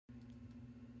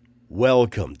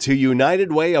Welcome to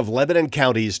United Way of Lebanon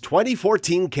County's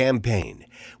 2014 campaign.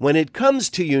 When it comes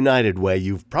to United Way,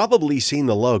 you've probably seen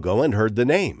the logo and heard the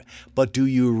name, but do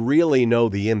you really know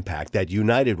the impact that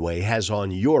United Way has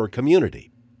on your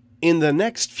community? In the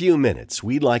next few minutes,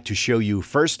 we'd like to show you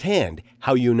firsthand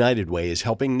how United Way is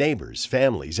helping neighbors,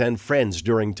 families, and friends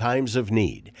during times of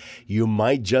need. You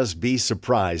might just be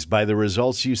surprised by the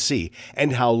results you see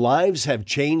and how lives have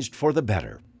changed for the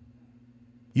better.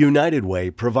 United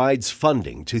Way provides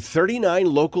funding to 39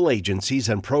 local agencies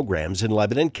and programs in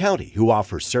Lebanon County who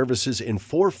offer services in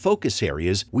 4 focus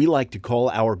areas we like to call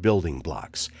our building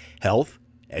blocks: health,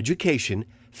 education,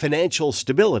 financial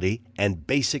stability, and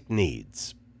basic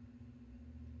needs.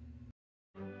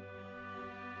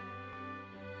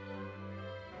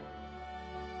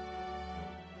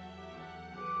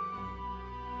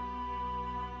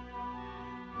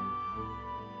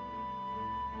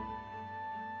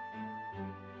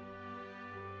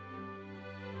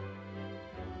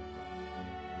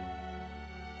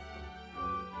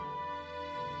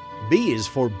 B is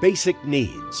for basic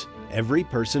needs. Every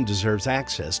person deserves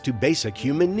access to basic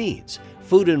human needs: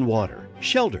 food and water,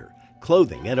 shelter,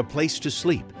 clothing, and a place to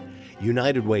sleep.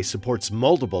 United Way supports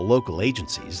multiple local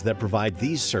agencies that provide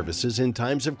these services in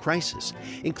times of crisis,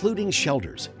 including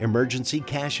shelters, emergency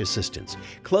cash assistance,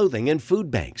 clothing and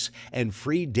food banks, and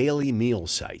free daily meal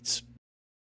sites.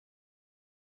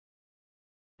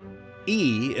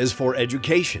 E is for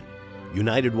education.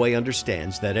 United Way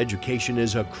understands that education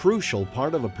is a crucial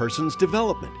part of a person's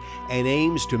development and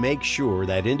aims to make sure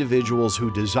that individuals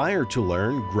who desire to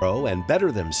learn, grow, and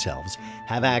better themselves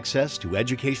have access to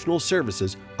educational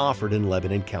services offered in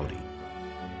Lebanon County.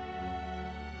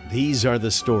 These are the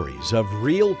stories of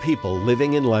real people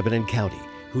living in Lebanon County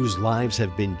whose lives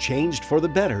have been changed for the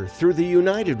better through the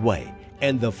United Way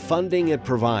and the funding it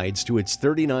provides to its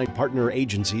 39 partner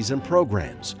agencies and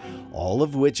programs, all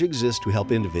of which exist to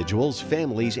help individuals,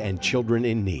 families, and children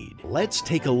in need. Let's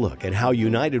take a look at how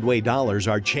United Way dollars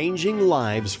are changing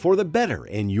lives for the better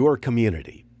in your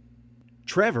community.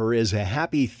 Trevor is a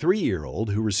happy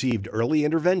 3-year-old who received early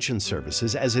intervention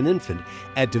services as an infant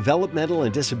at Developmental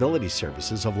and Disability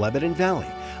Services of Lebanon Valley,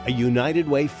 a United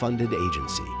Way funded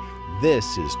agency.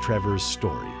 This is Trevor's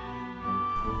story.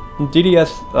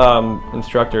 DDS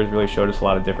instructors really showed us a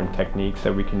lot of different techniques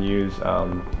that we can use,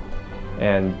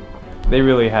 and they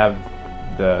really have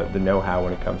the know-how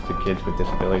when it comes to kids with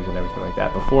disabilities and everything like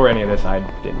that. Before any of this, I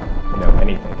didn't know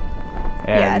anything.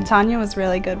 And yeah, Tanya was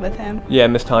really good with him. Yeah,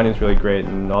 Miss Tanya's really great,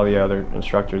 and all the other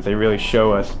instructors, they really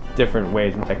show us different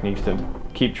ways and techniques to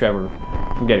keep Trevor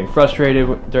from getting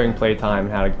frustrated during playtime,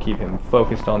 how to keep him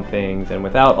focused on things, and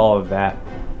without all of that,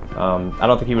 I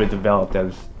don't think he would have developed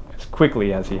as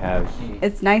quickly as he has.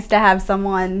 It's nice to have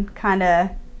someone kind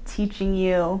of teaching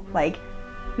you, like,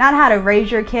 not how to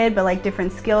raise your kid, but like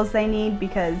different skills they need,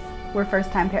 because we're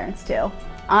first-time parents too.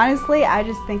 Honestly, I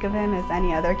just think of him as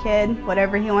any other kid.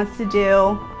 Whatever he wants to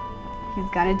do, he's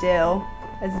gonna do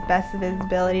as best of his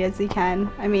ability as he can.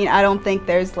 I mean, I don't think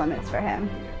there's limits for him.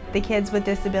 The kids with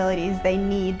disabilities, they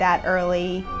need that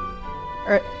early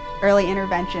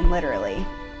intervention, literally.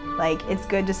 Like, it's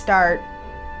good to start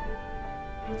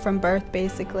from birth,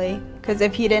 basically, because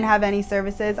if he didn't have any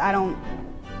services, I don't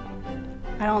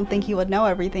think he would know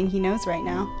everything he knows right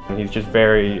now. He's just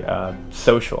very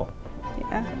social.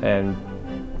 Yeah. And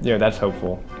you know, that's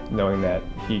hopeful, knowing that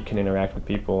he can interact with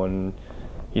people, and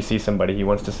he sees somebody, he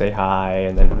wants to say hi,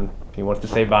 and then he wants to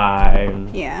say bye.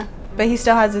 And yeah, but he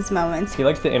still has his moments. He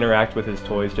likes to interact with his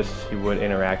toys just as he would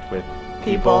interact with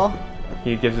people.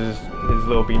 He gives his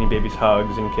little Beanie Babies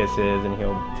hugs and kisses, and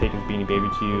he'll take his Beanie Baby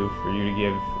to you for you to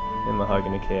give him a hug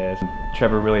and a kiss.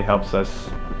 Trevor really helps us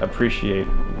appreciate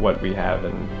what we have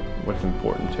and what's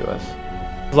important to us.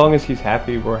 As long as he's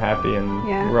happy, we're happy, and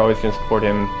we're always going to support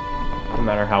him no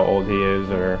matter how old he is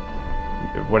or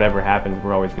whatever happens.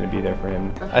 We're always going to be there for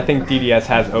him. I think DDS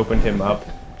has opened him up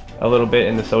a little bit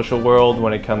in the social world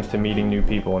when it comes to meeting new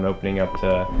people and opening up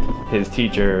to his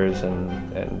teachers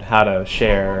and how to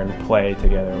share and play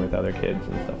together with other kids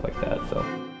and stuff like that. So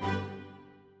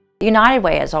United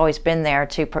Way has always been there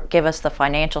to give us the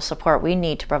financial support we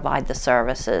need to provide the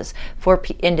services for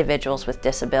individuals with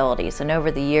disabilities. And over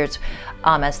the years,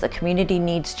 as the community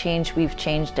needs change, we've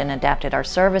changed and adapted our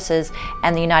services,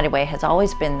 and the United Way has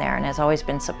always been there and has always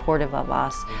been supportive of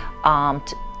us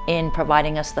in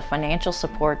providing us the financial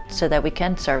support so that we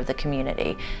can serve the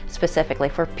community, specifically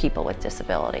for people with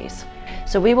disabilities.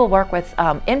 So we will work with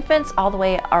infants all the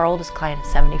way, our oldest client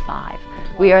is 75.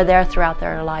 We are there throughout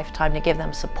their lifetime to give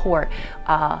them support.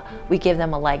 We give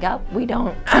them a leg up. We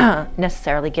don't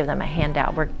necessarily give them a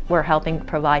handout. We're helping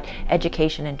provide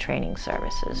education and training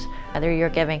services. Whether you're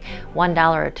giving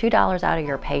 $1 or $2 out of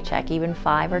your paycheck, even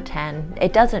 5 or 10,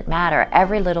 it doesn't matter.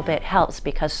 Every little bit helps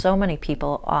because so many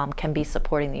people can be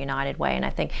supporting the United Way. And I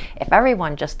think if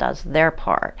everyone just does their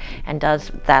part and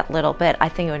does that little bit, I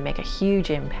think it would make a huge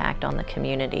impact on the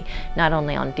community, not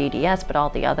only on DDS, but all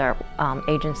the other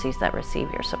agencies that receive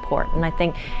your support. And I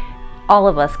think all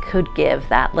of us could give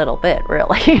that little bit,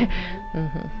 really.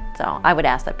 So I would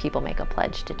ask that people make a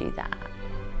pledge to do that.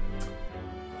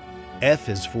 F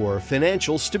is for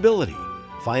financial stability.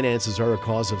 Finances are a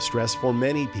cause of stress for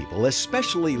many people,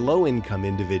 especially low-income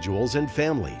individuals and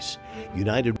families.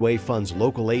 United Way funds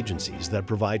local agencies that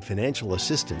provide financial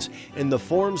assistance in the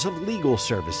forms of legal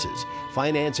services,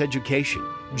 finance education,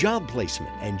 job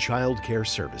placement, and child care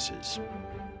services.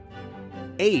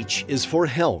 H is for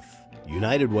health.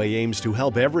 United Way aims to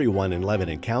help everyone in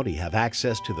Lebanon County have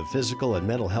access to the physical and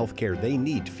mental health care they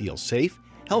need to feel safe,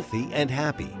 healthy, and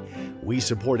happy. We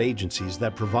support agencies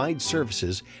that provide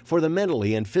services for the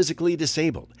mentally and physically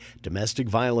disabled, domestic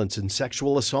violence and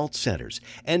sexual assault centers,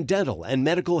 and dental and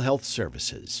medical health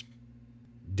services.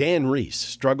 Dan Reese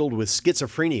struggled with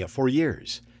schizophrenia for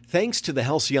years. Thanks to the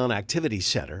Halcyon Activity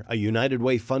Center, a United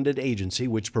Way-funded agency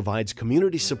which provides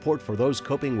community support for those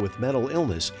coping with mental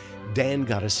illness, Dan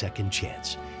got a second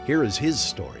chance. Here is his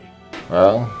story.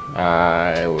 Well,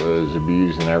 I was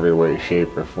abused in every way,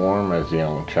 shape, or form as a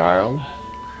young child.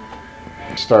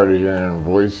 Started hearing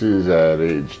voices at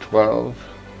age 12.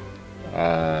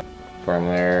 From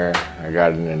there, I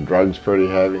got into drugs pretty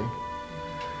heavy.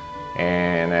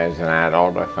 And as an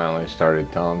adult, I finally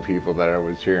started telling people that I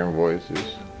was hearing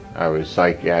voices. I was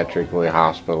psychiatrically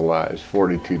hospitalized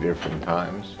 42 different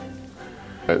times.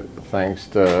 But thanks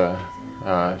to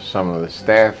some of the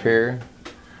staff here,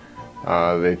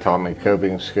 they taught me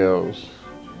coping skills,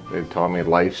 they taught me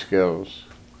life skills,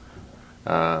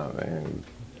 and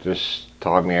just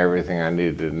taught me everything I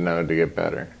needed to know to get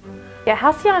better. Yeah,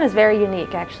 Halcyon is very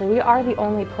unique actually. We are the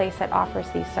only place that offers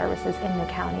these services in the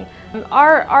county.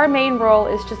 Our main role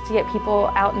is just to get people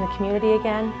out in the community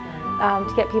again,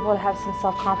 to get people to have some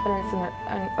self-confidence in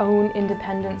their own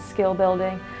independent skill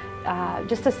building.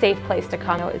 Just a safe place to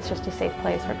come. It's just a safe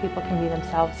place where people can be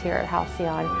themselves here at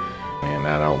Halcyon. And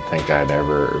I don't think I'd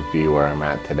ever be where I'm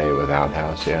at today without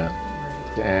Halcyon.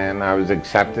 And I was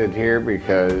accepted here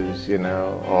because, you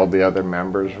know, all the other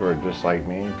members were just like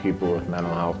me, people with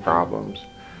mental health problems,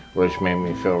 which made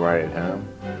me feel right at home.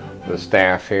 The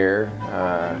staff here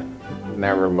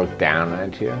never looked down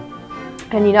at you.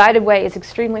 And United Way is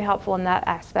extremely helpful in that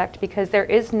aspect because there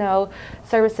is no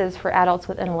services for adults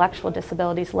with intellectual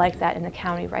disabilities like that in the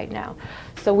county right now.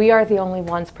 So we are the only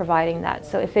ones providing that.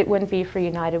 So if it wouldn't be for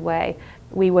United Way,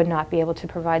 we would not be able to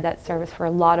provide that service for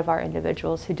a lot of our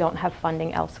individuals who don't have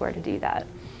funding elsewhere to do that.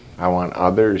 I want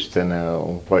others to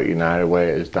know what United Way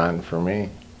has done for me.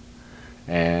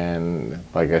 And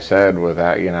like I said,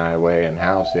 without United Way and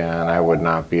Halcyon, I would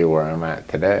not be where I'm at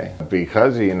today.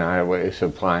 Because of United Way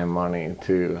supplying money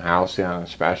to Halcyon,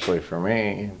 especially for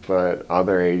me, but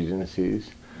other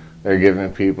agencies, they're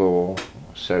giving people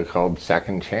so-called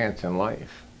second chance in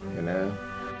life, you know?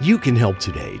 You can help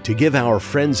today to give our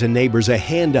friends and neighbors a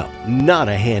hand up, not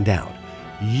a handout.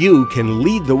 You can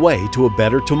lead the way to a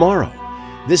better tomorrow.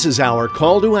 This is our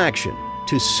call to action,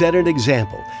 to set an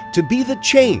example, to be the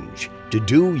change, to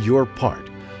do your part.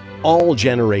 All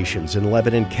generations in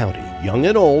Lebanon County, young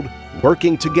and old,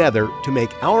 working together to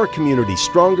make our community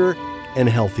stronger and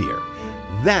healthier.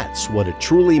 That's what it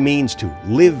truly means to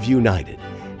live united.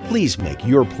 Please make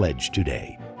your pledge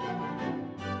today.